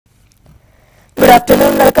Good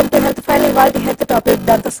afternoon, welcome to health file. ఇవాళ health topic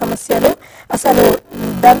దంత సమస్యలు. అసలు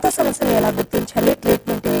దంత సమస్యలు ఎలా గుర్తించాలి,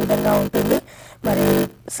 ట్రీట్మెంట్ ఏ విధంగా ఉంటుంది, మరి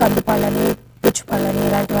సందుపళ్ళని, పుచ్చుపళ్ళని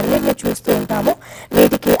ఇలాంటివన్నీ మేము చూస్తూ ఉంటాము.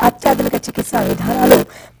 వీటికి అత్యాధునిక చికిత్సా విధానాలు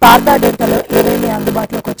పార్థా డెంటల్లో ఏవేమి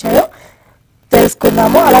అందుబాటులోకి వచ్చాయో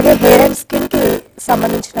తెలుసుకుందాము. అలాగే హెయిర్ అండ్ స్కిన్ కి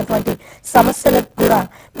సంబంధించినటువంటి సమస్యలకు కూడా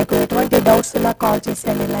మీకు ఎటువంటి డౌట్స్ ఉన్నా కాల్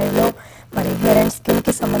చేసేయండి లైవ్ లో. మరి హెయిర్ అండ్ స్కిన్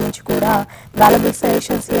కి సంబంధించి కూడా వాల్యుబుల్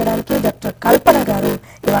సజెషన్స్ ఇవ్వడానికి డాక్టర్ కల్పన గారు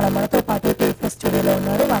ఇవాళ మనతో పాటు టీఫెస్ స్టూడియోలో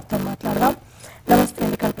ఉన్నారు. వారితో మాట్లాడదాం. నమస్తే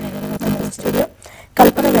అండి కల్పన గారు. స్టూడియో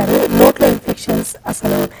కల్పన గారు, నోట్లో ఇన్ఫెక్షన్స్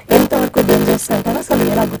అసలు ఎంతవరకు డేంజర్స్ అంటారు, అసలు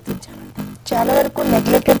ఎలా గుర్తించాలంటారు? చాలా వరకు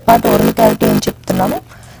నెగ్లెక్టెడ్ పార్ట్ ఓరల్ క్యావిటీ అని చెప్తున్నాము.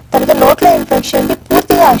 తర్వాత నోట్లో ఇన్ఫెక్షన్ ని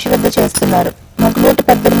పూర్తిగా అశ్రద్ధ చేస్తున్నారు. మాకు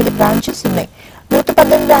 118 బ్రాంచెస్ ఉన్నాయి.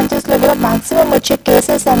 118 బ్రాంచెస్ లో కూడా మాక్సిమం వచ్చే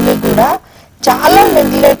కేసెస్ అన్ని కూడా చాలా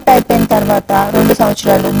నెగ్లెక్ట్ అయిపోయిన తర్వాత 2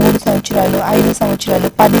 సంవత్సరాలు, 3 సంవత్సరాలు, 5 సంవత్సరాలు,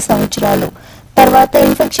 10 సంవత్సరాలు తర్వాత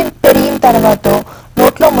ఇన్ఫెక్షన్ పెరిగిన తర్వాత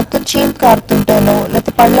నోట్లో మొత్తం చీమ్ కారుతుంటాను,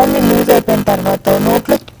 లేకపోతే పళ్ళన్నీ లూజ్ అయిపోయిన తర్వాత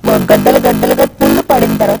నోట్లో గడ్డలుగా పుళ్ళు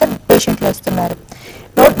పడిన తర్వాత పేషెంట్లు వస్తున్నారు.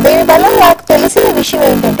 దీనివల్ల నాకు తెలిసిన విషయం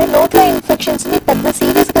ఏంటంటే నోట్లో ఇన్ఫెక్షన్స్ ని పెద్ద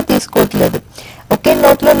సీరియస్ గా తీసుకోవట్లేదు. ఒకే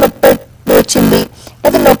నోట్లో నొప్పి వచ్చింది,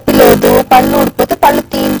 లేదా నొప్పి లేదు, పళ్ళు ఊడిపోతే పళ్ళు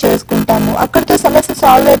చేసుకుంటాము, అక్కడితో సమస్య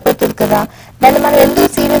సాల్వ్ అయిపోతుంది కదా, దాన్ని మనం ఎందుకు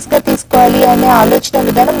సీరియస్ గా తీసుకోవాలి అనే ఆలోచన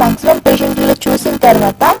విధానం మాక్సిమం పేషెంట్లలో చూసిన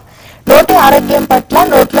తర్వాత నోటి ఆరోగ్యం పట్ల,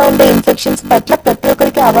 నోట్లో ఉండే ఇన్ఫెక్షన్స్ పట్ల ప్రతి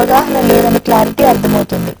ఒక్కరికి అవగాహన లేదని క్లారిటీ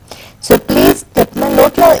అర్థమవుతుంది. సో ప్లీజ్ చెప్తున్నాను,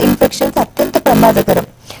 నోట్లో ఇన్ఫెక్షన్స్ అత్యంత ప్రమాదకరం.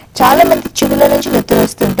 చాలా మంది చిగుళ్ళ నుంచి నెత్తురు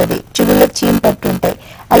వస్తుంటది, చిగుళ్ళకి చీమ్ పట్టుంటాయి,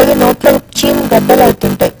 అలాగే నోట్లో చీమ్ గడ్డలు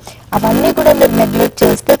అవుతుంటాయి. అవన్నీ కూడా మీరు నెగ్లెక్ట్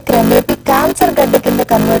చేస్తే క్రమేపీ క్యాన్సర్ గడ్డ కింద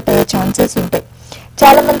కన్వర్ట్ అయ్యే ఛాన్సెస్ ఉంటాయి.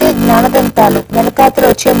 చాలా మంది జ్ఞానదంతాలు వెనకాతలు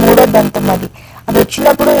వచ్చే 3వ దంతం అది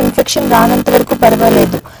వచ్చినప్పుడు ఇన్ఫెక్షన్ రానంత వరకు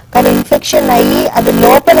పర్వాలేదు, కానీ ఇన్ఫెక్షన్ అయ్యి అది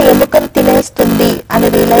లోపల ఎముకను తినేస్తుంది అని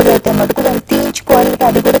రియలైజ్ అయితే మటుకు దాన్ని తీయించుకోవాలి,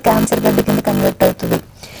 అది కూడా క్యాన్సర్ గడ్డ కింద కన్వర్ట్ అవుతుంది.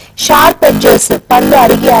 షార్ప్ ఎడ్జెస్, పళ్ళు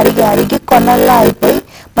అరిగి కొనల్లా అయిపోయి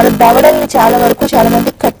మన దవడల్ని చాలా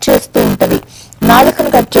మంది కట్ చేస్తూ ఉంటది,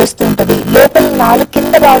 నాలుకను కట్ చేస్తూ ఉంటది, లోపల నాలుగు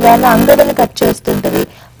కింద భాగాన అంగడని కట్ చేస్తుంటది,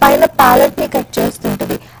 పైన ప్యాలెట్ ని కట్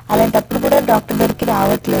చేస్తుంటది. అలాంటప్పుడు కూడా డాక్టర్ దగ్గరికి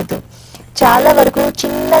రావట్లేదు. చాలా వరకు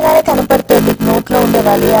చిన్నగానే కనపడుతుంది నోట్లో ఉండే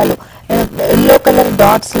వలయాలు, ఎల్లో కలర్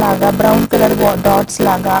డాట్స్ లాగా, బ్రౌన్ కలర్ డాట్స్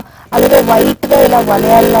లాగా, అలాగే వైట్ గా ఇలా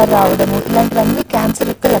వలయాల్లా రావడము, ఇలాంటివన్నీ క్యాన్సర్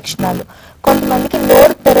యొక్క లక్షణాలు. కొంతమందికి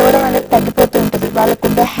నోరు తెరవడం అనేది తగ్గిపోతూ ఉంటుంది వాళ్ళకు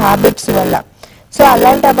ఉండే హ్యాబిట్స్ వల్ల. సో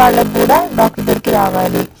అలాంటి వాళ్ళకు కూడా డాక్టర్ దగ్గరికి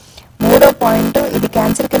రావాలి. 3వ పాయింట్, ఇది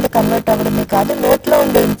క్యాన్సర్ కింద కన్వర్ట్ అవ్వడమే కాదు, నోట్లో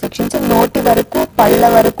ఉండే ఇన్ఫెక్షన్స్ నోటి వరకు, పళ్ళ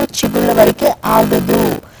వరకు, చిగుళ్ళ వరకే ఆగదు.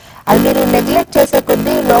 అది మీరు నెగ్లెక్ట్ చేసే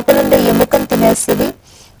కొద్దీ లోపల ఉండే ఎముకను తినేస్తుంది.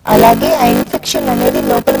 అలాగే ఆ ఇన్ఫెక్షన్ అనేది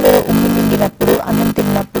లోపల మీరు ఉమ్మి మింగినప్పుడు, అన్నం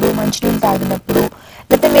తిన్నప్పుడు, మంచినీళ్ళు తాగినప్పుడు,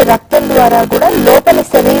 లేకపోతే మీ రక్తం ద్వారా కూడా లోపల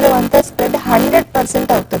శరీరం అంతా స్ప్రెడ్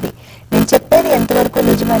 100% అవుతుంది. నేను చెప్పేది ఎంతవరకు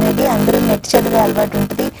నిజం అనేది అందరూ నెట్ చదివే అలవాటు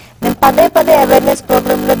ఉంటుంది. నేను పదే అవేర్నెస్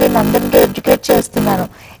ప్రోగ్రామ్ లో దీన్ని అందరికీ ఎడ్యుకేట్ చేస్తున్నాను.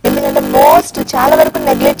 ఎందుకంటే చాలా వరకు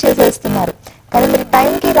నెగ్లెక్ట్ చేసేస్తున్నారు. కానీ మీరు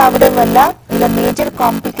టైంకి రావడం వల్ల ఇలా మేజర్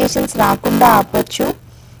కాంప్లికేషన్స్ రాకుండా ఆపొచ్చు.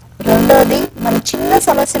 రెండోది, మన చిన్న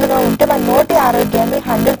సమస్యలుగా ఉంటే మన నోటి ఆరోగ్యాన్ని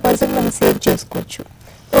 100% మనం సేవ్ చేసుకోవచ్చు.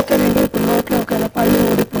 ఓకేనండి, ఇప్పుడు నోట్లో ఒకవేళ పళ్ళు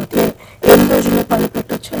ఊడిపోతే ఎన్ని రోజుల్లో పళ్ళు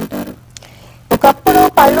పెట్టొచ్చు అంటారు? ఒకప్పుడు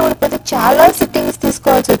పళ్ళు ఊడిపోతే చాలా సిట్టింగ్స్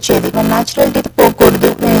తీసుకోవాల్సి వచ్చేది. మన న్యాచురల్ టీత్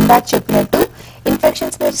పోకూడదు. నేను ఇందాక చెప్పినట్టు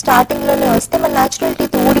ఇన్ఫెక్షన్స్ మీరు స్టార్టింగ్ లోనే వస్తే మన న్యాచురల్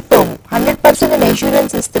టీత్ ఊడిపోవు. 100% నేను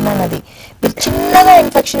ఇన్సూరెన్స్ ఇస్తున్నాను. అది మీరు చిన్నగా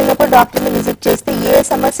ఇన్ఫెక్షన్ ఉన్నప్పుడు డాక్టర్ని విజిట్ చేస్తే ఏ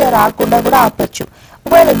సమస్య రాకుండా కూడా ఆపొచ్చు.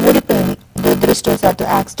 ఒకవేళ ఊడిపోయింది, దురదృష్టవశాత్తు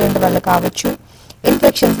యాక్సిడెంట్ వల్ల కావచ్చు,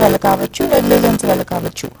 ఇన్ఫెక్షన్స్ వల్ల కావచ్చు, నెగ్లిజెన్స్ వల్ల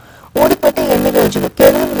కావచ్చు, ఊడిపోతే ఎన్ని రోజులు?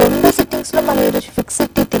 కేవలం 2 సిట్టింగ్స్ లో మనం ఈరోజు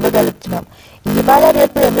ఫిక్స్డ్ టీత్ ఇవ్వగలుగుతున్నాం. ఇవాళ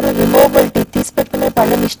రేపు ఎవరు రిమూవబుల్ టీత్ తీసి పెట్టుకునే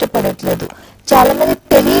పళ్ళని ఇష్టపడట్లేదు. చాలా మంది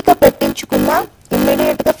తెలియక పెట్టించుకున్నా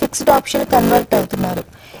ఇమ్మీడియట్ గా ఫిక్స్డ్ ఆప్షన్ కన్వర్ట్ అవుతున్నారు.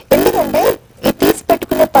 ఎందుకంటే ఈ తీసి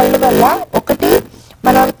పెట్టుకునే పళ్ళు వల్ల ఒకటి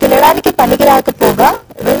మనం తినడానికి పనికి రాకపోగా,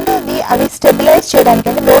 రెండోది అవి స్టెబిలైజ్ చేయడానికి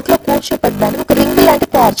అంటే నోట్లో కూర్చోపెట్టడానికి ఒక రింగ్ లాంటి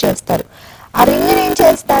తయారు చేస్తారు. ఆ రింగ్ ఏం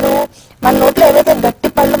చేస్తారు, మన నోట్లో ఏవైతే గట్టి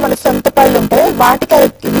పళ్ళు, మన సొంత పళ్ళు ఉంటాయో వాటికి అది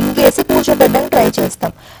రింగ్ వేసి కూర్చోబెట్టడానికి ట్రై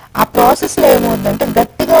చేస్తాం. ఆ ప్రాసెస్ లో ఏమవుతుందంటే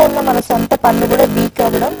గట్టిగా ఉన్న మన సొంత పళ్ళు కూడా వీక్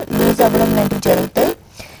అవ్వడం, లూజ్ అవ్వడం లాంటివి జరుగుతాయి.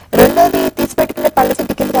 రెండోది, తీసి పెట్టుకునే పళ్ళ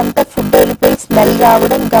సిట్టి కింద అంతా ఫుడ్ వెళ్ళిపోయి స్మెల్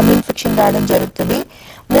రావడం, గమ్ ఇన్ఫెక్షన్ రావడం జరుగుతుంది.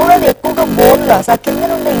 మూడోది, ఎక్కువగా బోన్ లాస్, ఆ కింద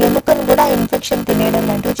ఉండే ఎముకను కూడా ఇన్ఫెక్షన్ తినేయడం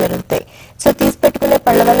లాంటివి జరుగుతాయి. సో తీసి పెట్టుకునే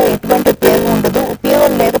పళ్ళ వల్ల ఎటువంటి ఉపయోగం ఉండదు.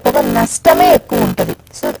 ఉపయోగం లేకపోగా నష్టమే ఎక్కువ ఉంటుంది.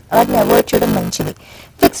 సో వాటిని అవాయిడ్ చేయడం మంచిది.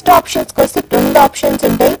 ఫిక్స్డ్ ఆప్షన్స్ వస్తే 2 ఆప్షన్స్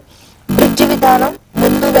ఉంటాయి. బ్రిడ్జ్ విధానం,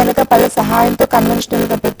 ముందు వెనక పళ్ళ సహాయంతో కన్వెన్షనల్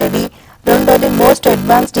గా పెట్టేది. రెండోది మోస్ట్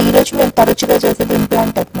అడ్వాన్స్డ్, ఈ రోజు మేము తరచుగా చేసేది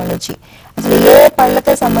ఇంప్లాంట్ టెక్నాలజీ. అసలు అసలు ఏ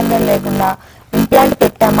పళ్ళతో సంబంధం లేకుండా ఇంప్లాంట్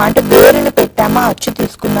పెట్టామా అంటే వేరుని పెట్టామా, అచ్చు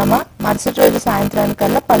తీసుకున్నామా, మరుసటి రోజు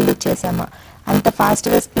సాయంత్రానికల్లా పళ్ళు ఇచ్చేసామా, అంత ఫాస్ట్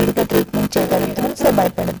గా స్పీడ్ గా ట్రీట్మెంట్ చేయగలుగుతున్నాం. సో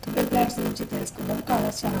భయపడద్దు. ఇంప్లాంట్స్ నుంచి తెలుసుకుందాం.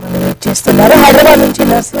 కాలర్స్ చాలా మంది వెయిట్ చేస్తున్నారు. హైదరాబాద్ నుంచి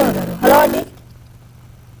నర్సింగ్ గారు. హలో అండి.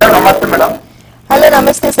 నమస్తే మేడం. హలో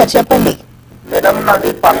నమస్తే సార్, చెప్పండి. మేడం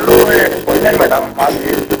నాది పళ్ళు పోయినాయి మేడం. మాది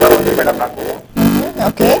షుగర్ ఉంది మేడం నాకు.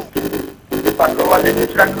 ఓకే. ఇది పళ్ళు వాళ్ళు ఏం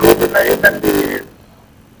చేసినట్టు రోజు ఉన్నాయి దాన్ని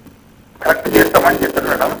కరెక్ట్ చేస్తామని చెప్పారు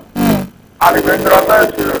మేడం. అది పోయిన తర్వాత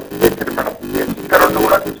చేసారు మేడం. ఇంకా 2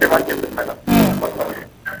 కూడా తీసేయమని చెప్పారు మేడం.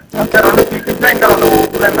 ఇంకా 2 తీసినా ఇంకా 2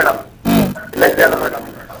 ఊపున్నాయి మేడం. ఇలా చేయాలి మేడం.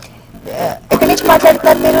 ఎక్కడి నుంచి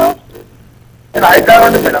మాట్లాడుతున్నారు మీరు? నేను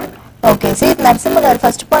హైదరాబాద్ మేడం. ఓకే. నరసింహ గారు,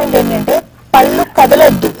 ఫస్ట్ పాయింట్ ఏంటంటే పళ్ళు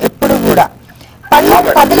కదలొద్దు ఎప్పుడు కూడా. పళ్ళు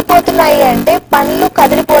కదిలిపోతున్నాయి అంటే పళ్ళు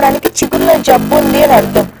కదిలిపోవడానికి చిగురులో జబ్బు ఉంది అని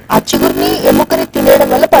అర్థం. ఆ చిగురిని ఎముకని తినేయడం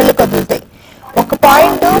వల్ల పళ్ళు కదులుతాయి. ఒక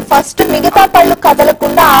పాయింట్, ఫస్ట్ మిగతా పళ్ళు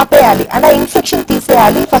కదలకుండా ఆపేయాలి, అంటే ఇన్ఫెక్షన్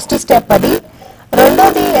తీసేయాలి. ఫస్ట్ స్టెప్ అది.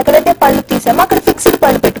 రెండోది, ఎక్కడైతే పళ్ళు తీసామో అక్కడ ఫిక్స్డ్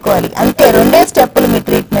పళ్ళు పెట్టుకోవాలి. అంతే, 2 స్టెప్పులు మీ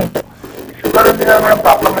ట్రీట్మెంట్. షుగర్ ఉంది కదా మేడం,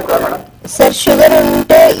 ప్రాబ్లం ఉంది కదా మేడం? సార్, షుగర్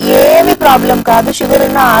ఉంటే ఏమి ప్రాబ్లం కాదు. షుగర్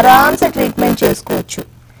ఉన్న ఆరామ్సే ట్రీట్మెంట్ చేసుకోవచ్చు.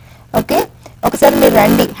 ఓకే, ఒకసారి మీరు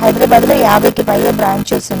రండి. హైదరాబాద్ లో 50కి పైగా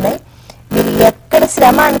బ్రాంచెస్ ఉన్నాయి. మీరు ఎక్కడ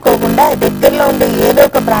శ్రమ అనుకోకుండా దగ్గరలో ఉండే ఏదో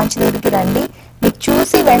ఒక బ్రాంచ్ దగ్గరికి రండి. మీకు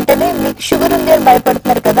చూసి వెంటనే మీకు షుగర్ ఉంది అని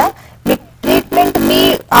భయపడుతున్నారు కదా, మీ ట్రీట్మెంట్ మీ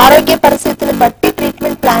ఆరోగ్య పరిస్థితిని బట్టి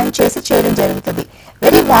ట్రీట్మెంట్ ప్లాన్ చేసి చేయడం జరుగుతుంది.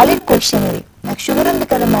 వెరీ వ్యాలిడ్ క్వశ్చన్ ఇది. నాకు షుగర్ ఉంది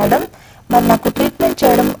కదా మేడం, మరి నాకు ట్రీట్మెంట్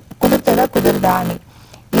చేయడం కుదురుతుందా కుదురుదా అని.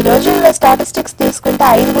 ఈ రోజుల్లో స్టాటిస్టిక్స్ తీసుకుంటే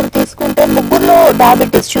 5 తీసుకుంటే 3లో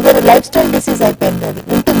diabetes, sugar life style disease అయిపోయింది. అది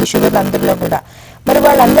ఉంటుంది షుగర్ అందరిలో కూడా. మరి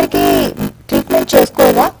వాళ్ళందరికీ ట్రీట్మెంట్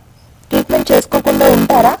చేసుకోరా? ట్రీట్మెంట్ చేసుకోకుండా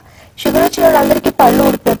ఉంటారా? షుగర్ వచ్చిన వాళ్ళందరికీ పళ్ళు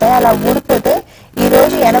ఊడిపోతాయి. అలా ఊడిపోతే ఈ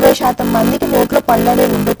రోజు 80% మందికి నోట్లో పళ్ళు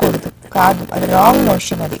అనేది ఉండకూడదు. కాదు, అది రాంగ్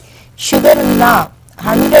నోషన్. అది షుగర్ ఉన్నా,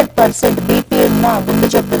 100% బీపీ ఉన్నా, గుండె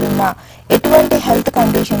జబ్బులున్నా, ఎటువంటి హెల్త్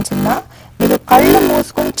కండిషన్స్ ఉన్నా మీరు కళ్ళు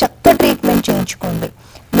మూసుకొని చక్కగా ట్రీట్మెంట్ చేయించుకోండి.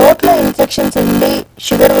 నోట్లో ఇన్ఫెక్షన్స్ ఉండి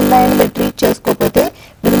షుగర్ ఉన్నాయని మీరు ట్రీట్ చేసుకోకపోతే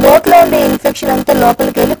మీరు నోట్లో ఉండే ఇన్ఫెక్షన్ అంతా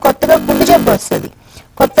లోపలికి వెళ్ళి కొత్తగా గుండె జబ్బు వస్తుంది,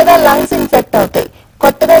 కొత్తగా లంగ్స్ ఇన్ఫెక్ట్ అవుతాయి,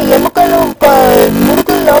 కొత్తగా ఎముకలు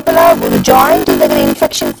ముడుకుల లోపల జాయింట్ దగ్గర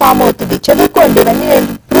ఇన్ఫెక్షన్ ఫామ్ అవుతుంది. చదువుకోండి, ఇవన్నీ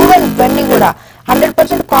ప్రూవెన్. ఇవన్నీ కూడా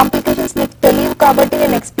 100% కాంప్లికేషన్స్ మీకు తెలియదు కాబట్టి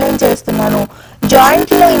నేను ఎక్స్ప్లెయిన్ చేస్తున్నాను.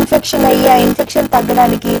 జాయింట్ లో ఇన్ఫెక్షన్ అయ్యి ఆ ఇన్ఫెక్షన్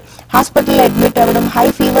తగ్గడానికి హాస్పిటల్లో అడ్మిట్ అవ్వడం, హై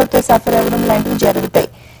ఫీవర్ తో సఫర్ అవ్వడం లాంటివి జరుగుతాయి.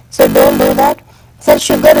 So don't do that. Sir,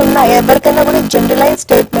 sugar ఉన్నా ఎవరికైనా కూడా జనరలైజ్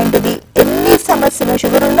స్టేట్మెంట్ ఇది. ఎన్ని సమస్యలు,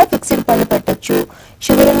 షుగర్ ఉన్నా ఫిక్స్డ్ పళ్ళు పెట్టచ్చు,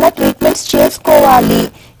 షుగర్ ఉన్నా ట్రీట్మెంట్స్ చేసుకోవాలి.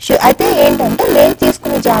 అయితే ఏంటంటే మేము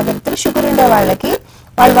తీసుకునే జాగ్రత్తలు, షుగర్ ఉండే వాళ్ళకి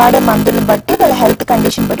వాళ్ళు వాడే మందులను బట్టి, వాళ్ళ హెల్త్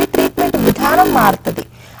కండిషన్ బట్టి ట్రీట్మెంట్ విధానం మారుతుంది.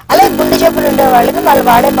 అలాగే గుండె జబ్బులు ఉండే వాళ్ళకి వాళ్ళు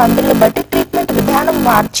వాడే మందులను బట్టి ట్రీట్మెంట్ విధానం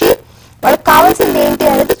మార్చి వాళ్ళకి కావాల్సింది ఏంటి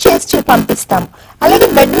అనేది చేసి పంపిస్తాం. అలాగే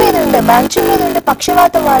బెడ్ మీద ఉండే, మంచం మీద ఉండే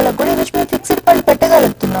పక్షవాతం వాళ్ళకు కూడా ఈరోజు మేము ఫిక్స్డ్ పళ్ళు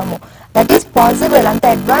పెట్టగలుగుతున్నాము. That is possible. అంత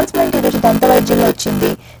అడ్వాన్స్మెంట్ ఈరోజు దంత వైద్యంలో వచ్చింది.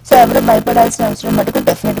 సో ఎవరు భయపడాల్సిన అవసరం మటుకు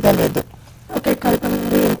డెఫినెట్ గా లేదు. ఓకే, కల్పన,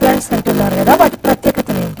 ఇంప్లాంట్స్ అంటున్నారు కదా, వాటి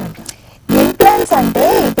ప్రత్యేకతలు ఏంటంటే? ఇంప్లాంట్స్ అంటే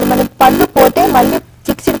ఇప్పుడు మనకి పళ్ళు పోతే మళ్ళీ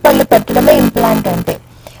ఫిక్స్డ్ పళ్ళు పెట్టడమే ఇంప్లాంట్ అంటే.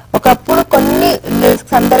 ఒకప్పుడు కొన్ని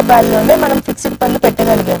సందర్భాల్లోనే మనం ఫిక్స్డ్ పళ్ళు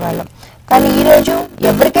పెట్టగలిగే వాళ్ళం, కానీ ఈ రోజు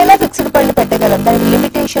ఎవరికైనా ఫిక్స్డ్ పళ్ళు పెట్టగలం. దానికి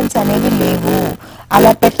లిమిటేషన్స్ అనేవి లేవు.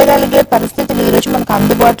 అలా పెట్టగలిగే పరిస్థితులు ఈ రోజు మనకు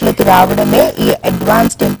అందుబాటులోకి రావడమే ఈ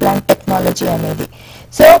అడ్వాన్స్డ్ ఇంప్లాంట్ టెక్నాలజీ అనేది.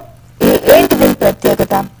 సో ఏంటి దీని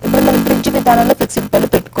ప్రత్యేకత? ఇప్పుడు మనం బ్రిడ్జ్ విధానంలో ఫిక్స్డ్ పళ్ళు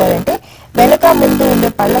పెట్టుకోవాలంటే వెనక ముందు ఉండే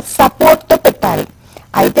పళ్ళ సపోర్ట్ తో పెట్టాలి.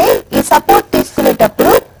 అయితే ఈ సపోర్ట్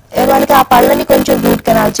తీసుకునేటప్పుడు మనకి ఆ పళ్ళని కొంచెం రూట్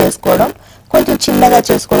కెనాల్ చేసుకోవడం, కొంచెం చిన్నగా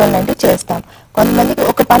చేసుకోవడం లాంటివి చేస్తాం. కొంతమందికి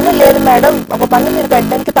ఒక పన్ను లేదు మేడం, ఒక పన్ను మీరు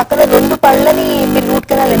పెట్టడానికి పక్కన 2 పళ్ళని మీరు రూట్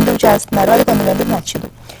కెనాల్ ఎందుకు చేస్తున్నారు, అది కొంతమందికి నచ్చదు.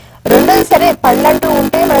 రెండోది, సరే పళ్ళంటూ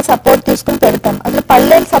ఉంటే మనం సపోర్ట్ తీసుకుని పెడతాం. అసలు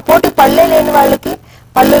పళ్ళే లేని వాళ్ళకి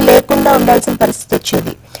పళ్ళు లేకుండా ఉండాల్సిన పరిస్థితి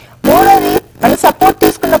వచ్చేది. మూడోది, మనం సపోర్ట్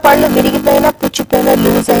తీసుకున్న పళ్ళు విరిగిపోయినా, పుచ్చిపోయినా,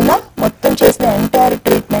 లూజ్ అయినా మొత్తం చేసిన ఎంటైర్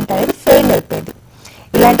ట్రీట్మెంట్ అనేది ఫెయిల్ అయిపోయింది.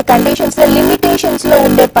 ఇలాంటి కండిషన్స్ లో, లిమిటేషన్స్ లో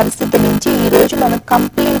ఉండే పరిస్థితి నుంచి ఈ రోజు మనం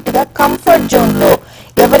కంప్లీట్ గా కంఫర్ట్ జోన్ లో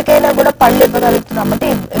ఎవరికైనా కూడా పళ్ళు ఇవ్వగలుగుతున్నామంటే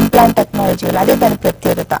ఇంప్లాంట్ టెక్నాలజీ. అదే దాని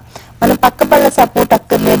ప్రత్యేకత. మనం పక్క పళ్ళ సపోర్ట్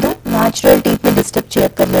అక్కర్లేదు, న్యాచురల్ టీత్ ని డిస్టర్బ్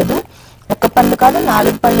చేయక్కర్లేదు. 1 పళ్ళు కాదు,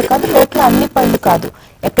 4 పళ్ళు కాదు, లోపల అన్ని పళ్ళు కాదు.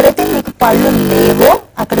 ఎక్కడైతే మీకు పళ్ళు లేవో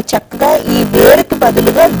అక్కడ చక్కగా ఈ వేరుకి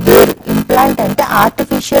బదులుగా వేరు, ఇంప్లాంట్ అంటే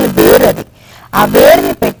ఆర్టిఫిషియల్ వేరు. అది ఆ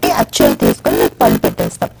వేరుని పెట్టి అచ్చులు తీసుకుని మీకు పళ్ళు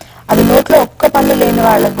పెట్టేస్తాం. అది నోట్లో 1 పళ్ళు లేని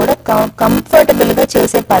వాళ్ళకి కూడా కంఫర్టబుల్ గా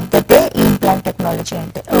చేసే పద్ధతే ఈ ఇంప్లాంట్ టెక్నాలజీ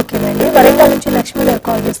అంటే. ఓకేనండి. వరంగల్ నుంచి లక్ష్మి గారు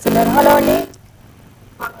కాల్ చేస్తున్నారు. హలో అండి.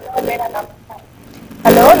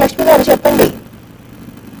 హలో లక్ష్మి లక్ష్మి గారు చెప్పండి.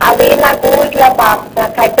 అది నాకు ఇట్లా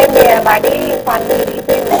కట్టింది పడి పన్ను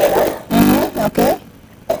విరిగిపోయింది మేడం. ఓకే.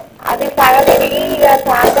 అది సగం విరిగి ఇక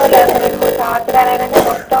చాలా 2 సంవత్సరాలైనా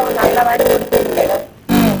మొత్తం నల్లబడి ఊడిపోయింది మేడం.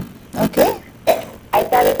 ఓకే.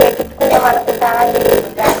 అయితే అది పెట్టించుకుందాం అనుకుంటా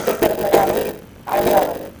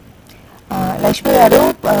లక్ష్మి గారు,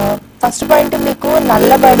 ఫస్ట్ పాయింట్, మీకు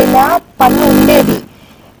నల్లబడిన పన్ను ఉండేది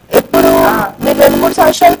ఎప్పుడు మీరు 2-3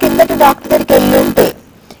 సంవత్సరాల కిందట డాక్టర్ దగ్గరికి వెళ్ళి ఉంటే,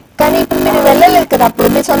 కానీ ఇప్పుడు మీరు వెళ్ళలేదు కదా, అప్పుడు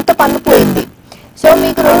మీ సొంత పన్ను పోయింది. సో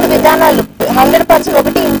మీకు 2 విధానాలు 100%.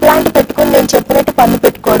 ఒకటి ఇంప్లాంట్ పెట్టుకుని నేను చెప్పినట్టు పన్ను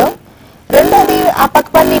పెట్టుకోవడం, రెండోది ఆ పక్క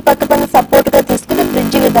పన్ను ఈ పక్క పన్ను సపోర్ట్ గా తీసుకుని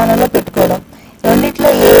బ్రిడ్జ్ విధానంలో పెట్టుకోవడం. రెండిట్లో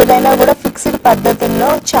ఏదైనా కూడా ఫిక్స్డ్ పద్ధతుల్లో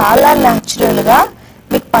చాలా న్యాచురల్ గా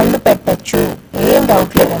మీకు పళ్ళు పెట్టచ్చు, ఏం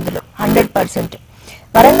డౌట్ లేదు అందులో. 100%.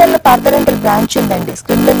 వరంగల్లో పార్థ బ్రాంచ్ ఉందండి.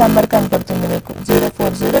 స్క్రీన్ లో నంబర్ కనపడుతుంది మీకు,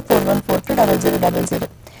 04041420000.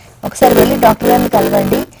 ఒకసారి వెళ్ళి డాక్టర్ గారిని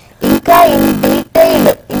కలవండి. ఇంకా ఇన్ డీటెయిల్,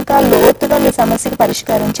 ఇంకా లోతుగా మీ సమస్యకి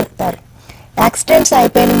పరిష్కారం చెప్తారు. యాక్సిడెంట్స్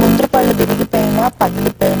అయిపోయిన, ముందు పళ్ళు విరిగిపోయినా,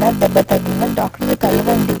 పగిలిపోయినా, దెబ్బ తగిలినా డాక్టర్ని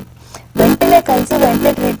కలవండి. వెంటనే కలిసి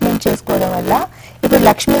వెంటనే ట్రీట్మెంట్ చేసుకోవడం వల్ల ఇప్పుడు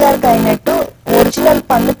లక్ష్మి గారికి అయినట్టు ఒరిజినల్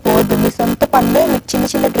పన్ను పోదు, మీ సొంత పన్ను మీకు చిన్న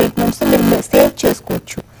చిన్న ట్రీట్మెంట్స్ మీరు సేవ్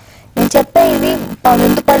చేసుకోవచ్చు. నేను చెప్పే ఇది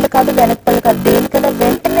ముందు పళ్ళు కాదు, వెనక పళ్ళు కాదు, దేనికైనా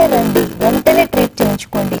వెంటనే రండి, వెంటనే ట్రీట్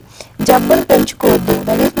చేయించుకోండి, జబ్బులు పెంచుకోవద్దు.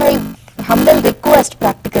 That is my humble request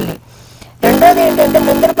practically. రెండోది ఏంటంటే,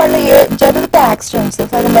 ముందర పళ్ళు జరుగుతాయి యాక్సిడెంట్స్,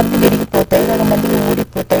 సగం మందికి విరిగిపోతాయి, సగం మందికి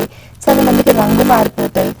ఊడిపోతాయి, సగం మందికి రంగు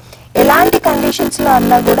మారిపోతాయి. ఎలాంటి కండిషన్స్ లో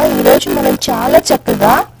అన్నా కూడా ఈ రోజు మనం చాలా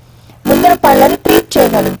చక్కగా ముందర పళ్ళని ట్రీట్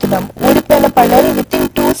చేయగలుగుతున్నాం. ఊడిపోయిన పళ్ళని విత్-ఇన్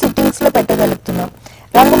 2 సిట్టింగ్స్ లో పెట్టగలుగుతున్నాం.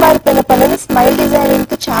 రంగు మారిపోయిన పళ్ళని స్మైల్ డిజైనింగ్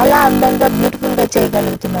తో చాలా అందంగా బ్యూటిఫుల్ గా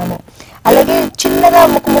చేయగలుగుతున్నాము. అలాగే చిన్నగా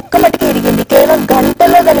ముక్క మటుకు ఇరిగింది, కేవలం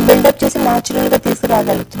గంటలో దాన్ని బిల్డప్ చేసి న్యాచురల్ గా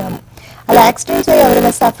తీసుకురాగలుగుతున్నాము. అలా యాక్సిడెంట్స్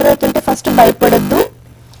ఎవరైనా సఫర్ అవుతుంటే ఫస్ట్ భయపడద్దు.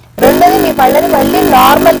 రెండోది, మీ పళ్ళని మళ్ళీ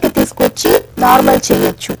నార్మల్ కి తీసుకొచ్చి నార్మల్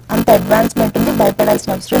చేయొచ్చు. అంత అడ్వాన్స్మెంట్ ఉంది, భయపడాల్సిన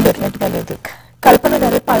అవసరం డెఫినెట్ గా లేదు. కల్పన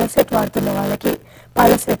గారు, పళ్ళ సెట్ వాడుతున్న వాళ్ళకి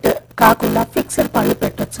పళ్ళ సెట్ కాకుండా ఫిక్స్డ్ పళ్ళు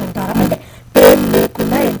పెట్టొచ్చు అంటారా? అంటే పెయిన్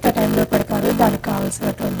లేకుండా ఎంత టైంలో పెడతారు, దానికి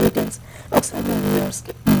కావాల్సినటువంటి డీటెయిల్స్ ఒకసారి మీ వ్యూవర్స్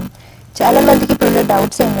కి. చాలా మందికి ఇప్పుడు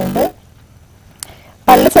డౌట్స్ ఏంటంటే,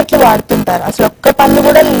 పళ్ళ సెట్లు వాడుతుంటారు, అసలు ఒక్క పళ్ళు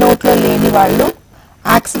కూడా నోట్లో లేని వాళ్ళు,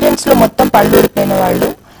 యాక్సిడెంట్స్ లో మొత్తం పళ్ళు ఊడిపోయిన వాళ్ళు,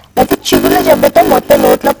 లేకపోతే చిగుళ్ళ జబ్బతో మొత్తం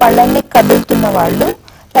నోట్లో పళ్ళన్ని కదులుతున్న వాళ్ళు,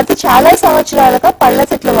 లేకపోతే చాలా సంవత్సరాలుగా పళ్ళ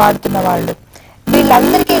సెట్లు వాడుతున్న వాళ్ళు,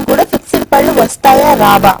 వీళ్ళందరికీ కూడా ఫిక్స్డ్ పళ్ళు వస్తాయా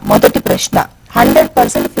రావా? మొదటి ప్రశ్న.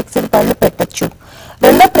 100% ఫిక్స్డ్ పళ్ళు పెట్టచ్చు.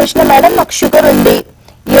 రెండో ప్రశ్న, మేడం మాకు షుగర్ ఉంది,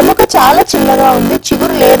 ఎముక చాలా చిన్నగా ఉంది,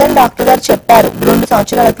 చిగురు లేదని డాక్టర్ గారు చెప్పారు 2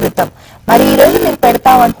 సంవత్సరాల క్రితం, మరి ఈ రోజు మీరు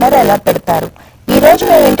పెడతామంటున్నారు, ఎలా పెడతారు? ఈ రోజు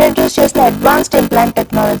మేము ఇంట్రడ్యూస్ చేసిన అడ్వాన్స్డ్ ఇంప్లాంట్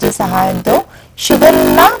టెక్నాలజీ సహాయంతో షుగర్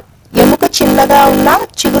ఉన్నా, ఎముక చిన్నగా ఉన్నా,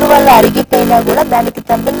 చిగురు వల్ల అరిగిపోయినా కూడా దానికి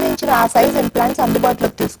సంబంధించిన ఆ సైజ్ ఇంప్లాంట్స్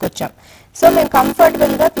అందుబాటులోకి తీసుకొచ్చాం. సో మేము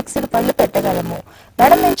కంఫర్టబుల్ గా ఫిక్స్డ్ పళ్ళు పెట్టగలము.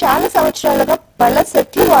 మేడం, మేము చాలా సంవత్సరాలుగా పళ్ళ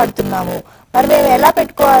సెట్లు వాడుతున్నాము, మరి మేము ఎలా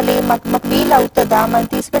పెట్టుకోవాలి? మాకు వీలు అవుతుందా? మనం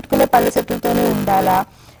తీసి పెట్టుకునే పళ్ళ సెట్లతోనే ఉండాలా?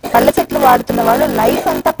 పళ్ళ సెట్లు వాడుతున్న వాళ్ళు లైఫ్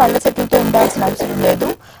అంతా పళ్ళ సెట్లతో ఉండాల్సిన అవసరం లేదు.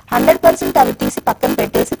 100% అవి తీసి పక్కన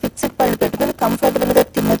పెట్టేసి ఫిక్స్డ్ పళ్ళు పెట్టుకుని కంఫర్టబుల్ గా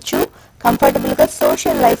తినొచ్చు, కంఫర్టబుల్ గా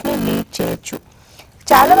సోషల్ లైఫ్ ని లీడ్ చేయొచ్చు.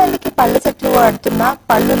 చాలా మందికి పళ్ళ సెట్లు వాడుతున్నా,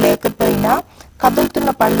 పళ్ళు లేకపోయినా, కదులుతున్న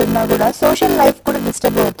పళ్ళున్నా కూడా సోషల్ లైఫ్ కూడా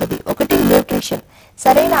డిస్టర్బ్ అవుతుంది. ఒకటి, న్యూట్రిషన్,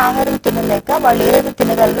 సరైన ఆహారం తినలేక వాళ్ళు ఏదైతే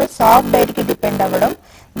తినగలరో సాఫ్ట్ డైట్ కి డిపెండ్ అవ్వడం,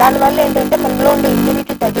 దానివల్ల ఏంటంటే మనలో ఉండే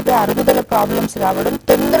ఇమ్యూనిటీ తగ్గిపోయి అరుగుదల ప్రాబ్లమ్స్ రావడం,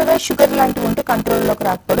 తొందరగా షుగర్ లాంటివి ఉంటే కంట్రోల్లోకి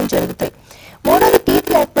రాకపోవడం జరుగుతాయి. మూడోది, టీత్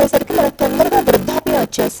లేకపోయేసరికి మనకు తొందరగా వృద్ధాప్యం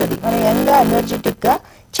వచ్చేస్తుంది. మనం యంగ్ గా ఎనర్జెటిక్ గా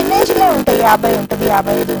చిన్న ఏజ్ లో ఉంటాయి, 50 ఉంటుంది,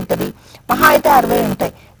 55 ఉంటుంది, మహా అయితే 60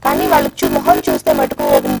 ఉంటాయి. కానీ వాళ్ళకి మొహం చూస్తే మటుకు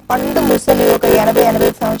ఒక పండు ముసలి, ఒక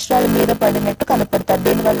 80-85 సంవత్సరాల మీద పడినట్టు కనపడతారు.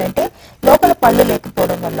 దీనివల్ల అంటే లోపల పళ్ళు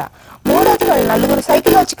లేకపోవడం వల్ల. మూడోది, వాళ్ళు నలుగురు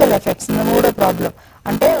సైకలాజికల్ ఎఫెక్ట్స్. మూడో ప్రాబ్లం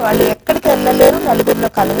అంటే వాళ్ళు ఎక్కడికి వెళ్ళలేరు, నలుగురిలో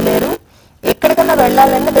కలవలేరు, ఎక్కడికన్నా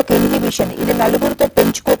వెళ్ళాలన్నది ఒక ఇన్హిబిషన్. ఇది నలుగురితో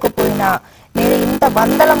పెంచుకోకపోయినా, నేను ఇంత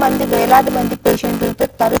వందల మంది, వేలాది మంది పేషెంట్లతో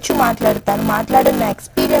తరచూ మాట్లాడిన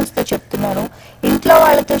ఎక్స్పీరియన్స్ తో చెప్తున్నాను. ఇంట్లో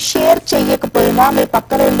వాళ్ళతో షేర్ చెయ్యకపోయినా, మీ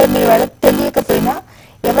పక్కన ఉండే మీ వాళ్ళకి తెలియకపోయినా,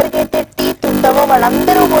 ఎవరికైతే టీత్ ఉండవో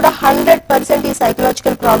వాళ్ళందరూ కూడా 100% ఈ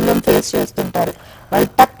సైకలాజికల్ ప్రాబ్లం ఫేస్ చేస్తుంటారు. వాళ్ళు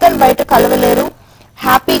టక్కని బయట కలవలేరు,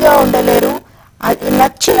 హ్యాపీగా ఉండలేరు,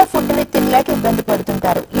 నచ్చిన ఫుడ్ ని తినలేక ఇబ్బంది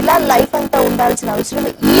పడుతుంటారు. ఇలా లైఫ్ అంతా ఉండాల్సిన అవసరం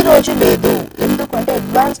ఈ రోజు లేదు. ఎందుకంటే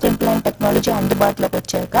అడ్వాన్స్డ్ ఇంప్లాంట్ టెక్నాలజీ అందుబాటులోకి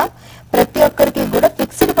వచ్చాక ప్రతి ఒక్కరికి కూడా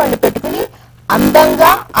ఫిక్స్డ్ పళ్ళు పెట్టుకుని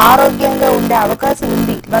అందంగా, ఆరోగ్యంగా ఉండే అవకాశం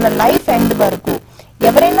ఉంది మన లైఫ్ ఎండ్ వరకు.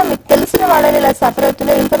 ఎవరైనా మీకు తెలిసిన వాళ్ళని ఇలా సఫర్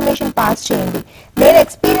అవుతున్న ఇన్ఫర్మేషన్ పాస్ చేయండి. నేను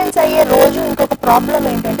ఎక్స్పీరియన్స్ అయ్యే రోజు ఇంకొక ప్రాబ్లం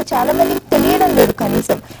ఏంటంటే చాలా మందికి తెలియడం లేదు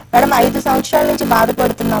కనీసం. మేడం 5 సంవత్సరాల నుంచి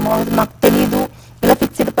బాధపడుతున్నాము, మాకు తెలీదు ఇలా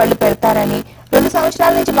ఫిక్స్డ్ పళ్ళు పెడతారని. 2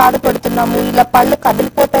 సంవత్సరాల నుంచి బాధపడుతున్నాము, ఇలా పళ్ళు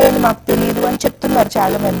కదిలిపోతాయని మాకు తెలియదు అని చెప్తున్నారు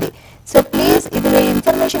చాలా మంది. సో ప్లీజ్ ఇది మీ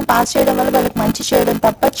ఇన్ఫర్మేషన్ పాస్ చేయడం వల్ల వాళ్ళకి మంచి చేయడం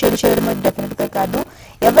తప్ప చెడు చేయడం డెఫినెట్ గా కాదు.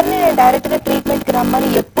 ఎవరిని నేను డైరెక్ట్ గా ట్రీట్మెంట్ కి రమ్మని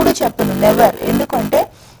ఎప్పుడు చెప్పను, నెవర్. ఎందుకంటే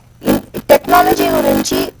టెక్నాలజీ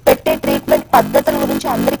గురించి పెట్టే ట్రీట్మెంట్ పద్ధతుల గురించి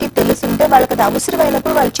అందరికీ తెలుసుంటే వాళ్ళకి అది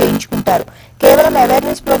అవసరమైనప్పుడు వాళ్ళు చేయించుకుంటారు. కేవలం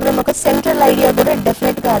అవేర్నెస్ ప్రోగ్రామ్ ఒక సెంట్రల్ ఐడియా కూడా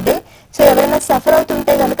డెఫినెట్ గా అదే. సో ఎవరైనా సఫర్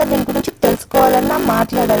అవుతుంటే కనుక దీని గురించి తెలుసుకోవాలన్నా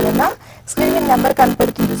మాట్లాడాలన్నా స్క్రీన్ మీద నెంబర్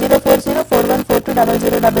కనపడుతుంది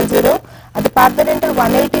 040414200000. అది పార్థ డెంటల్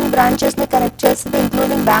 118 బ్రాంచెస్ ని కనెక్ట్ చేస్తుంది,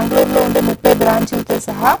 ఇంక్లూడింగ్ బెంగళూరు లో ఉండే 30 బ్రాంచ్లతో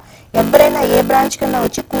సహా. ఎవరైనా ఏ బ్రాంచ్ కన్నా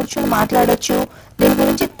వచ్చి కూర్చుని మాట్లాడొచ్చు, దీని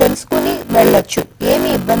గురించి తెలుసుకుని వెళ్ళొచ్చు, ఏమీ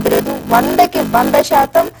ఇబ్బంది లేదు. 100కి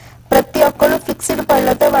 100% ప్రతి ఒక్కరు ఫిక్స్డ్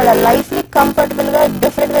పళ్ళతో వాళ్ళ లైఫ్ ని కంఫర్టబుల్ గా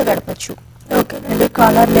డిఫరెంట్ గా గడపచ్చు. ఓకే అండి.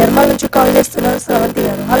 కాలర్ నిర్మల్ నుంచి కాల్ చేస్తున్నారు, శ్రవంతి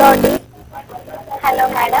గారు. హలో అండి. Hello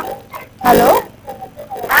madam. హలో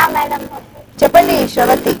మేడం చెప్పండి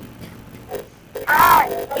శ్రవంతి.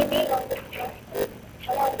 ఇది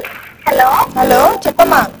హలో హలో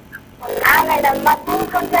చెప్పమ్మా. మేడం మాకు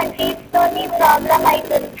కొంచెం టీత్ తోని ప్రాబ్లం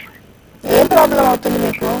అవుతుంది. ఏం ప్రాబ్లం అవుతుంది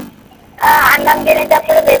మీకు? అన్నం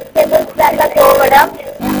తినేటప్పుడు వెజిటేబుల్స్ దాంట్లో పోవడం,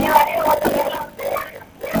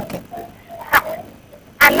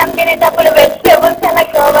 అన్నం తినేటప్పుడు వెజిటేబుల్స్ అలా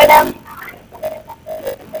పోవడం.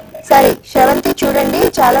 సరే శ్రవంతి, చూడండి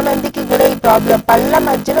చాలా మందికి కూడా ఈ ప్రాబ్లం పళ్ళ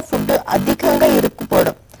మధ్యన ఫుడ్ అధికంగా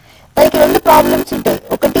ఇరుక్కుపోవడం. దానికి 2 ప్రాబ్లమ్స్ ఉంటాయి.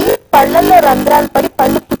 ఒకటి పళ్ళల్లో రంధ్రాలు పడి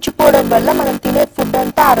పళ్ళు పుచ్చిపోవడం వల్ల మనం తినే ఫుడ్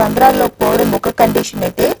అంతా ఆ రంధ్రాల్లో పోవడం ఒక కండిషన్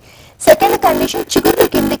అయితే, సెకండ్ కండిషన్ చిగురు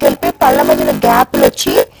కిందికి వెళ్ళిపోయి పళ్ళ మధ్యన గ్యాప్లు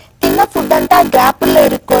వచ్చి తిన్న ఫుడ్ అంతా ఆ గ్యాప్ల్లో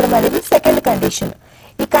ఇరుక్కోవడం అనేది సెకండ్ కండిషన్.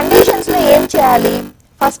 ఈ కండిషన్స్ లో ఏం చేయాలి?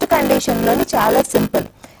 ఫస్ట్ కండిషన్ లోని చాలా సింపుల్.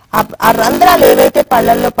 ఆ రంధ్రాలు ఏవైతే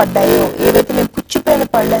పళ్ళల్లో పడ్డాయో, ఏవైతే నేను పుచ్చిపోయిన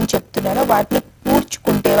పళ్ళు అని చెప్తున్నానో వాటిని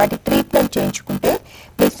పూడ్చుకుంటే, వాటి ట్రీట్మెంట్ చేయించుకుంటే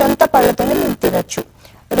మీ సొంత పళ్ళతోనే మీరు తినొచ్చు.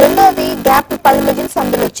 రెండోది గ్యాప్ పళ్ళ మధ్య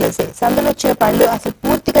సందులు వచ్చేసాయి. సందులు వచ్చిన పళ్ళు అసలు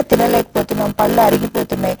పూర్తిగా తినలేకపోతున్నాం, పళ్ళు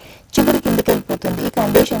అరిగిపోతున్నాయి, చిగురు కిందకి వెళ్ళిపోతుంది. ఈ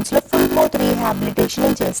కండిషన్స్ లో ఫుల్ మౌత్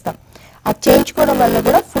రీహాబిలిటేషన్ చేస్తాం. అది చేయించుకోవడం వల్ల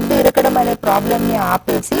కూడా ఫుడ్ ఇరకడం అనే ప్రాబ్లమ్ ని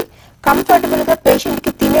ఆపేసి కంఫర్టబుల్ గా పేషెంట్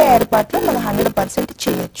కి తినే ఏర్పాట్లు మనం 100%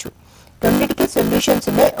 చేయొచ్చు. రెండింటికి సొల్యూషన్స్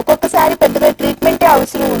ఉన్నాయి. ఒక్కొక్కసారి పెద్దగా ట్రీట్మెంటే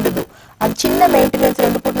అవసరం ఉండదు. అది చిన్న మెయింటెనెన్స్,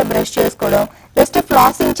 2 పూట్ల బ్రష్ చేసుకోవడం, జస్ట్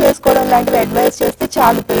ఫ్లాసింగ్ చేసుకోవడం లాంటివి అడ్వైస్ చేస్తే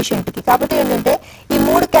చాలు పేషెంట్ కి. కాబట్టి ఏంటంటే ఈ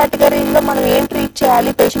 3 కేటగిరీలో మనం ఏం ట్రీట్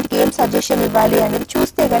చేయాలి, పేషెంట్ కి ఏం సజెషన్ ఇవ్వాలి అనేది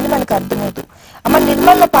చూస్తే కానీ మనకు అర్థమవుతుంది. అమ్మ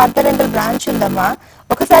నిర్మల్లో పార్థ డెంటల్ బ్రాంచ్ ఉందమ్మా,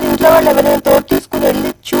 ఒకసారి ఇంట్లో వాళ్ళు ఎవరైనా తోడు తీసుకుని వెళ్ళి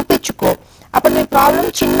చూపించుకో. అప్పుడు మీ ప్రాబ్లం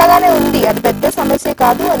చిన్నగానే ఉంది, అది పెద్ద సమస్య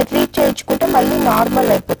కాదు, అది ట్రీట్ చేయించుకుంటే మళ్ళీ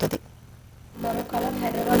నార్మల్ అయిపోతుంది.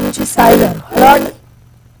 హైదరాబాద్ నుంచి సాయి గారు. హలో అండి.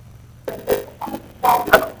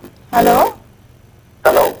 హలో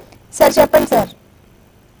హలో సార్ చెప్పండి సార్.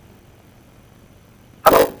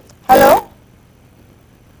 హలో హలో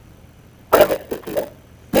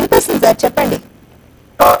వినిపిస్తుంది సార్, చెప్పండి.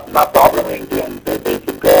 నా ప్రాబ్లం ఏంటి అంటే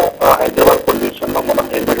బేసిక్ గా హైదరాబాద్ పొల్యూషన్ లో మనం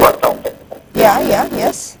హెల్మెట్ వాడుతూ ఉంటాం. Yeah yeah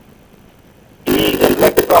yes. ఈ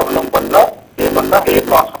హెల్మెట్ ప్రాబ్లం వల్ల ఏమన్నా హెయిర్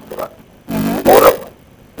లాస్ అవుతుందా? మోర్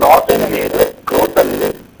లాస్ అయిన హెయిర్ గ్రోత్ అనేది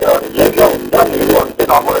రియల్ గా ఉందా లేదు అంటే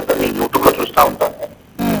నార్మల్ అయితే నేను యూట్యూబ్ లో చూస్తూ ఉంటాను.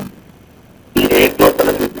 ఈ హెయిర్ గ్రోత్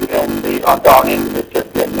అనేది ఉంది, అంత ఆనియన్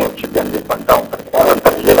చేస్తే అన్ని వచ్చింది అని చెప్పి అంటూ ఉంటారు. అదంతా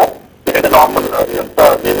రియలా లేదంటే నార్మల్ ఇదంతా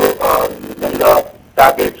నేను నిజంగా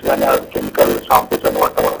టాబ్లెట్స్ కానీ కెమికల్ షాంపూస్ అని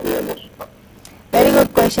వాడటం వస్తున్నారు? Very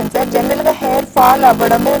good question sir. General గా హెయిర్ ఫాల్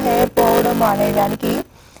అవ్వడము, హెయిర్ పోవడము అనే దానికి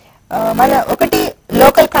మన ఒకటి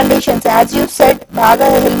local conditions, as you said, బాగా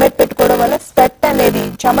హెల్మెట్ పెట్టుకోవడం వల్ల స్వెట్ అనేది,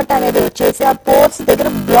 చెమట అనేది వచ్చేసి ఆ పోర్స్ దగ్గర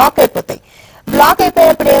బ్లాక్ అయిపోతాయి. బ్లాక్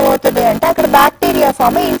అయిపోయినప్పుడు ఏమవుతుంది అంటే అక్కడ బ్యాక్టీరియా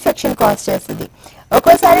ఫామ్ ఇన్ఫెక్షన్ కాజ్ చేస్తుంది,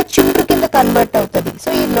 ఒక్కోసారి చుండ్రు కింద కన్వర్ట్ అవుతుంది. సో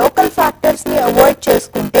ఈ లోకల్ ఫ్యాక్టర్స్ ని అవాయిడ్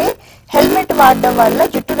చేసుకుంటే హెల్మెట్ వాడడం వల్ల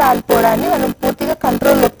జుట్టు రాలిపోవడాన్ని మనం పూర్తిగా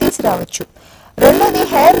కంట్రోల్లోకి తీసుకురావచ్చు. రెండోది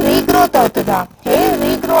హెయిర్ రీగ్రోత్ అవుతుందా? హెయిర్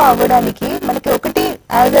రీగ్రో అవ్వడానికి మనకి ఒకటి,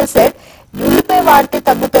 యాజ్ ఐ సెడ్, ఉల్లిపాయ వాడితే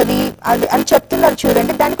తగ్గుతుంది అది అని చెప్తున్నారు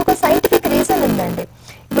చూడండి. దానికి ఒక సైంటిఫిక్ రీజన్ ఉందండి.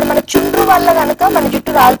 ఇప్పుడు మన చుండ్రు వల్ల కనుక మన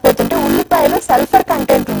జుట్టు రాలిపోతుంటే ఉల్లిపాయలో సల్ఫర్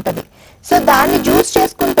కంటెంట్ ఉంటుంది. సో దాన్ని జ్యూస్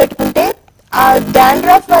చేసుకుని పెట్టుకుంటే ఆ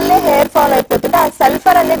డాండ్రఫ్ వల్లే హెయిర్ ఫాల్ అయిపోతుంటే ఆ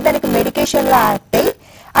సల్ఫర్ అనేది దానికి మెడికేషన్ లా యాక్ట్ అయ్యి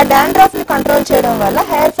ఆ డాండ్రఫ్ ని కంట్రోల్ చేయడం వల్ల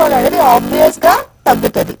హెయిర్ ఫాల్ అనేది ఆబ్వియస్ గా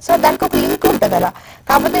తగ్గుతుంది. సో దానికి ఒక లింక్ ఉంటుంది అలా.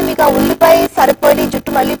 కాకపోతే మీకు ఆ ఉల్లిపాయ సరిపడి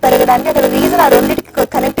జుట్టు మళ్ళీ పెరగడానికి అక్కడ రీజన్, ఆ రెండింటికి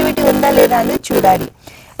కనెక్టివిటీ ఉందా లేదా అనేది చూడాలి.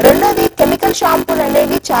 రెండోది కెమికల్ షాంపూలు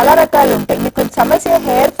అనేవి చాలా రకాలు ఉంటాయి. మీకు సమస్య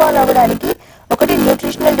హెయిర్ ఫాల్ అవ్వడానికి ఒక ఒకటి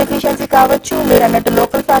న్యూట్రిషనల్ డెఫిషియన్సీ కావచ్చు, మీరు అన్నట్టు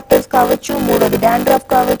లోకల్ ఫ్యాక్టర్స్ కావచ్చు, మూడోది డాండ్రఫ్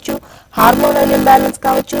కావచ్చు, హార్మోనల్ ఇంబ్యాలెన్స్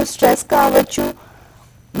కావచ్చు, స్ట్రెస్ కావచ్చు,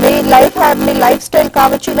 మీ లైఫ్ స్టైల్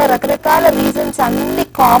కావచ్చు. ఇలా రకరకాల రీజన్స్ అన్ని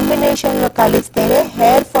కాంబినేషన్ లో కలిస్తేనే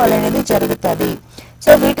హెయిర్ ఫాల్ అనేది జరుగుతుంది.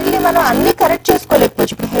 సో వీటిని మనం అన్ని కరెక్ట్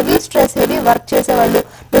చేసుకోలేకపోవచ్చు. ఇప్పుడు హెవీ స్ట్రెస్, హెవీ వర్క్ చేసే వాళ్ళు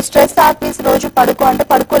మీరు స్ట్రెస్ ఆపేసి రోజు పడుకో అంటే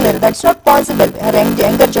పడుకోలేరు. That's not possible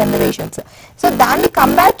younger generations. So దాన్ని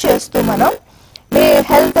కంబ్యాట్ చేస్తూ మనం మీ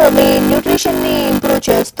హెల్త్, మీ న్యూట్రిషన్ ని ఇంప్రూవ్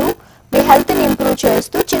చేస్తూ, మీ హెల్త్ ని ఇంప్రూవ్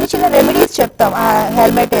చేస్తూ చిన్న చిన్న రెమెడీస్ చెప్తాం.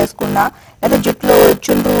 హెల్మెట్ వేసుకున్నా, లేదా జుట్లో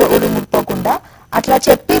చుండ్రు ముడిపోకుండా అట్లా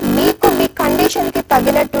చెప్పి మీకు మీ కండిషన్ కి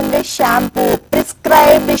తగినట్టుండే షాంపూ,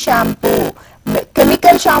 ప్రిస్క్రైబ్డ్ షాంపూ,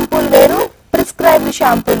 కెమికల్ షాంపూలు వేరు, ప్రిస్క్రైబ్డ్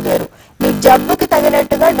షాంపూలు వేరు. మీ జబ్బుకి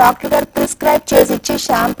తగినట్టుగా డాక్టర్ గారు ప్రిస్క్రైబ్ చేసి ఇచ్చే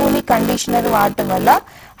షాంపూని, కండిషనర్ వాడటం వల్ల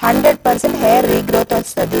 100% హెయిర్ రీగ్రోత్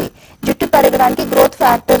వస్తుంది. జుట్టు పెరగడానికి గ్రోత్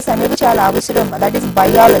ఫ్యాక్టర్స్ అనేది చాలా అవసరం. That is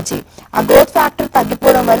biology. ఆ గ్రోత్ ఫ్యాక్టర్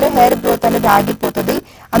తగ్గిపోవడం వల్ల హెయిర్ గ్రోత్ అనేది ఆగిపోతుంది.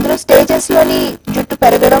 అందులో స్టేజెస్ లోని జుట్టు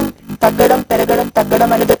పెరగడం, తగ్గడం, పెరగడం, తగ్గడం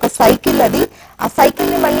అనేది ఒక సైకిల్. అది ఆ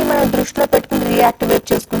సైకిల్ ని మళ్ళీ మనం దృష్టిలో పెట్టుకుని రియాక్టివేట్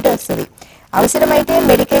చేసుకుంటే వస్తుంది. అవసరమైతే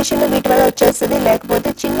మెడికేషన్ వీటి వల్ల వచ్చేస్తుంది, లేకపోతే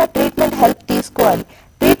చిన్న ట్రీట్మెంట్ హెల్ప్ తీసుకోవాలి.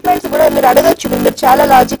 ట్రీట్మెంట్స్ కూడా మీరు అడగచ్చు. మీరు చాలా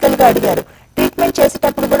లాజికల్ గా అడిగారు. ట్రీట్మెంట్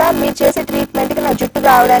చేసేటప్పుడు కూడా మీరు చేసే ట్రీట్మెంట్ కి నా జుట్టు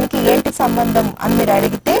రావడానికి ఏంటి సంబంధం అని మీరు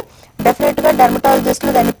అడిగితే డెఫినెట్ గా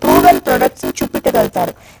డెర్మటాలజిస్టులు దాన్ని proven products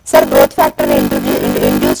చూపించగలుగుతారు. Sir growth factor ని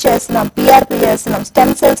ఇండ్యూస్ చేస్తున్నాం, పిఆర్పి చేస్తున్నాం,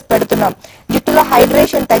 స్టెమ్ సెల్స్ పెడుతున్నాం, జుట్టులో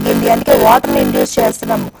హైడ్రేషన్ తగ్గింది అందుకే వాటర్ ని ఇండ్యూస్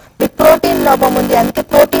చేస్తున్నాము, మీకు ప్రోటీన్ లోపం ఉంది అందుకే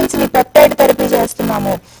ప్రోటీన్స్ ని పెప్టైడ్ థెరపీ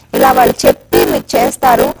చేస్తున్నాము. ఇలా వాళ్ళు చెప్పి మీకు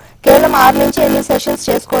చేస్తారు. కేవలం 6 నుంచి 8 సెషన్స్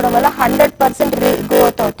చేసుకోవడం వల్ల 100%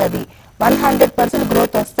 గ్రోత్ అవుతుంది. 100%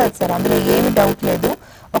 గ్రోత్ వస్తుంది సార్, అందులో ఏమి డౌట్ లేదు.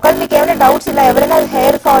 ఒకవేళ మీకు ఏమైనా డౌట్స్ ఇలా ఎవరైనా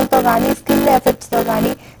హెయిర్ ఫాల్ తో కానీ, స్కిన్ ఎఫెక్ట్స్ తో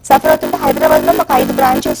కానీ సఫర్ అవుతుంటే హైదరాబాద్ లో మాకు 5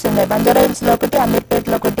 బ్రాంచెస్ ఉన్నాయి. బంజారా హిల్స్ లో ఒకటి, అమీర్పేట్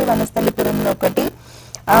లో ఒకటి, వనస్థలిపురంలో ఒకటి,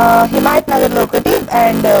 హిమాయత్ నగర్ లో ఒకటి,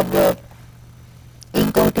 అండ్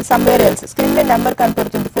ఇంకొకటి సమ్వేర్ ఎల్స్. స్క్రీన్ మీద నెంబర్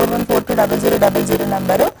కనపడుతుంది, 41420000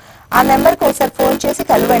 నెంబరు. ఆ నెంబర్ కి ఒకసారి ఫోన్ చేసి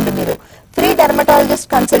కలవండి. మీరు ఫ్రీ డెర్మటాలజిస్ట్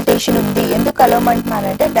కన్సల్టేషన్ ఉంది. ఎందుకు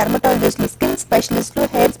కలవమంటున్నానంటే డెర్మటాలజిస్టులు, స్కిన్ స్పెషలిస్టులు,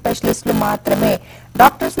 హెయిర్ స్పెషలిస్టులు మాత్రమే,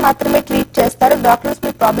 డాక్టర్స్ మాత్రమే ట్రీట్ చేస్తారు. డాక్టర్స్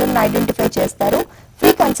మీ ప్రాబ్లమ్ ఐడెంటిఫై చేస్తారు.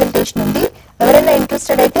 ఫ్రీ కన్సల్టేషన్ ఉంది. ఎవరైనా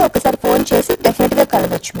ఇంట్రెస్టెడ్ అయితే ఒకసారి ఫోన్ చేసి డెఫినెట్ గా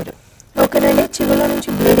కలవచ్చు మీరు. ఓకేనండి. చిగుళ్ళ నుంచి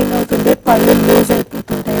బ్లీడింగ్ అవుతుంది, పళ్ళు లూజ్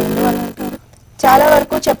అయిపోతుంటాయి, ఎందువల్ల అంటారు? చాలా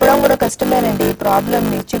వరకు చెప్పడం కూడా కష్టమేనండి. ఈ ప్రాబ్లమ్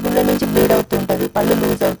ని చిగుళ్ళ నుంచి బ్లీడ్ అవుతుంటది, పళ్ళు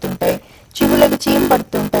లూజ్ అవుతుంటాయి, చిగుళ్ళకి చీమ్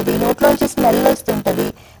పడుతుంటది, నోట్లోంచి స్మెల్ వస్తుంటది,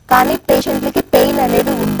 కానీ పేషెంట్లకి పెయిన్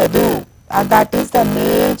అనేది ఉండదు. That is the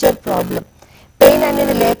major problem. Pain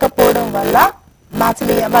అనేది లేకపోవడం వల్ల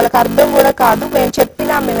అసలు వాళ్ళకి అర్థం కూడా కాదు. మేము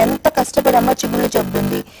చెప్పినా మేము ఎంత కష్టపడమ్మా చిగుళ్ళు జబ్బు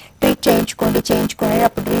ఉంది, ట్రీట్ చేయించుకోండి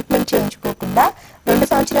అప్పుడు ట్రీట్మెంట్ చేయించుకోకుండా 2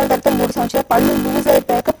 సంవత్సరాల తర్వాత 3 సంవత్సరాలు పళ్ళు లూజ్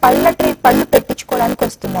అయిపోయాక పళ్ళు పెట్టించుకోవడానికి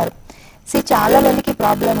వస్తున్నారు. చాలా మందికి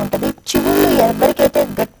ప్రాబ్లం ఉంటది. చిగుళ్ళు ఎవరికైతే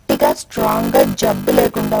గట్టిగా స్ట్రాంగ్ గా జబ్బు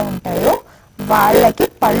లేకుండా ఉంటాయో వాళ్ళకి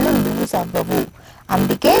పళ్ళు లూజ్ అవ్వవు.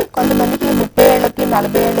 అందుకే కొంతమందికి 30 ఏళ్ళకి,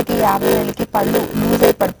 40 ఏళ్ళకి, 50 ఏళ్ళకి పళ్ళు లూజ్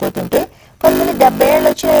అయి పడిపోతుంటే, కొంతమంది 70 ఏళ్ళు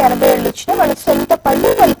వచ్చినా, 80 ఏళ్ళు వచ్చినా వాళ్ళ సొంత పళ్ళు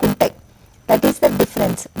వాళ్ళకి ఉంటాయి. దట్ ఈస్ ద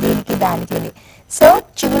డిఫరెన్స్ దీనికి దానికి. సో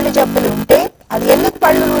చిగుళ్ళ జబ్బులు ఉంటే అది ఎందుకు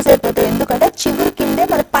పళ్ళు లూజ్ అయిపోతాయి? ఎందుకంటే చిగురు కిందే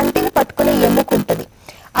మన పంటిని పట్టుకునే ఎముక ఉంటుంది.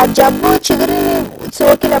 ఆ జబ్బు చిగురిని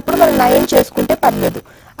సోకినప్పుడు మనం నయం చేసుకుంటే పర్లేదు.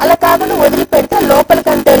 అలా కాకుండా వదిలిపెడితే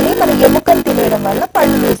లోపలికంతా వెళ్ళి మన ఎముకను తినేయడం వల్ల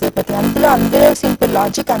పళ్ళు లూజ్ అయిపోతాయి. అందులో సింపుల్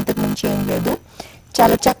లాజిక్, అంతకు మించి ఏం లేదు.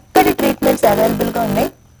 చాలా చక్కటి ట్రీట్మెంట్స్ అవైలబుల్ గా ఉన్నాయి.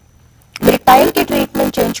 మీరు టైంకి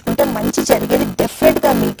ట్రీట్మెంట్ చేయించుకుంటే మంచి జరిగేది డెఫినెట్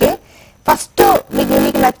గా మీకే. ఫస్ట్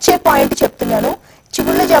మీకు నచ్చే పాయింట్ చెప్తున్నాను.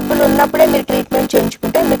 చిగుళ్ళ జబ్బులు ఉన్నప్పుడే మీరు ట్రీట్మెంట్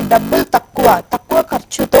చేయించుకుంటే మీకు డబ్బులు తక్కువ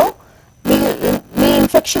ఖర్చుతో మీ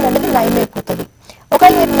ఇన్ఫెక్షన్ అనేది నయమైపోతుంది.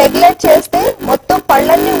 ఒకవేళ మీరు నెగ్లెక్ట్ చేస్తే మొత్తం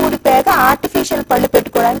పళ్ళన్నీ ఊడిపోయాక ఆర్టిఫిషియల్ పళ్ళు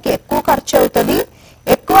పెట్టుకోవడానికి ఎక్కువ ఖర్చు అవుతుంది.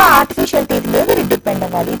 ఎక్కువ ఆర్టిఫిషియల్ టీత్ మీద మీరు డిపెండ్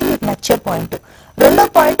అవ్వాలి. ఇది మీకు నచ్చే పాయింట్. రెండో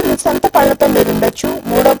పాయింట్, మీ సొంత పళ్ళతో మీరు ఉండొచ్చు.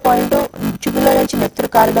 మూడో పాయింట్, చిగుళ్ళ నుంచి నెత్తురు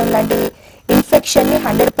కారడం లాంటి ఇన్ఫెక్షన్ ని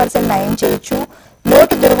 100% నయం చేయొచ్చు.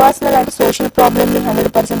 నోటి దుర్వాసన లాంటి సోషల్ ప్రాబ్లమ్ ని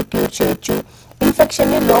 100% క్యూర్ చేయొచ్చు.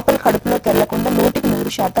 ఇన్ఫెక్షన్ ని లోపల కడుపులోకి వెళ్లకుండా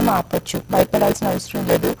 100% ఆపొచ్చు. భయపడాల్సిన అవసరం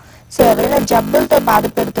లేదు. సో ఎవరైనా జబ్బులతో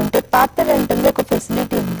బాధపడుతుంటే పార్థరెంట్ ఒక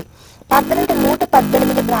ఫెసిలిటీ ఉంది. పార్థరెంట్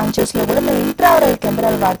 118 బ్రాంచెస్ లో కూడా మేము ఇంట్రావరల్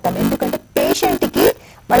కెమెరాలు వాడతాం. ఎందుకంటే పేషెంట్ కి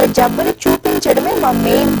వాళ్ళ జబ్బుని చూపించడమే మా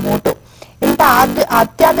మెయిన్ మోటో. ఇంత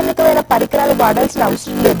అత్యాధునికమైన పరికరాలు వాడాల్సిన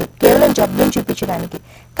అవసరం లేదు, కేవలం జబ్బుని చూపించడానికి.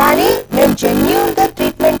 కానీ మేము జెన్యూన్ గా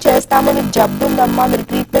ట్రీట్మెంట్ చేస్తాము. మీకు జబ్బు ఉందమ్మా, మీరు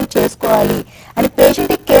ట్రీట్మెంట్ చేసుకోవాలి అని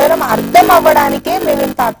పేషెంట్ కి కేవలం అర్థం అవ్వడానికే మేము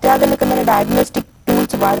ఇంత అత్యాధునికమైన డయాగ్నోస్టిక్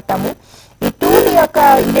టూల్స్ వాడతాము. ఈ టూల్ యొక్క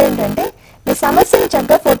ఇదేంటంటే మీ సమస్యని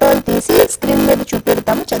చక్కగా ఫోటోలు తీసి స్క్రీన్ మీద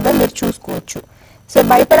చూపెడతాము, చక్కగా మీరు చూసుకోవచ్చు.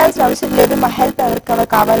 భయపడాల్సిన అవసరం లేదు. మా హెల్ప్ ఎవరికైనా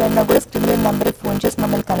కావాలన్నా కూడా స్క్రీన్ నెంబర్కి ఫోన్ చేసి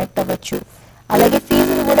మమ్మల్ని కనెక్ట్ అవ్వచ్చు. అలాగే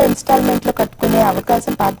ఫీజును కూడా ఇన్స్టాల్మెంట్ లో కట్టుకునే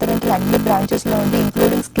అవకాశం పార్థ అన్ని బ్రాంచెస్ లో ఉంది,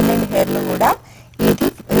 ఇంక్లూడింగ్ స్కిన్ అండ్ హెయిర్ లో కూడా ఇది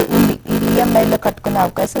ఉంది. ఇది ఈఎంఐ లో కట్టుకునే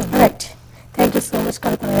అవకాశం ఉంది. Right. Thank you so much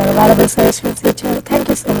కల్పన గారు, వాలబుల్ సజెషన్స్ ఇచ్చారు. థ్యాంక్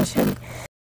యూ సో మచ్ అండి.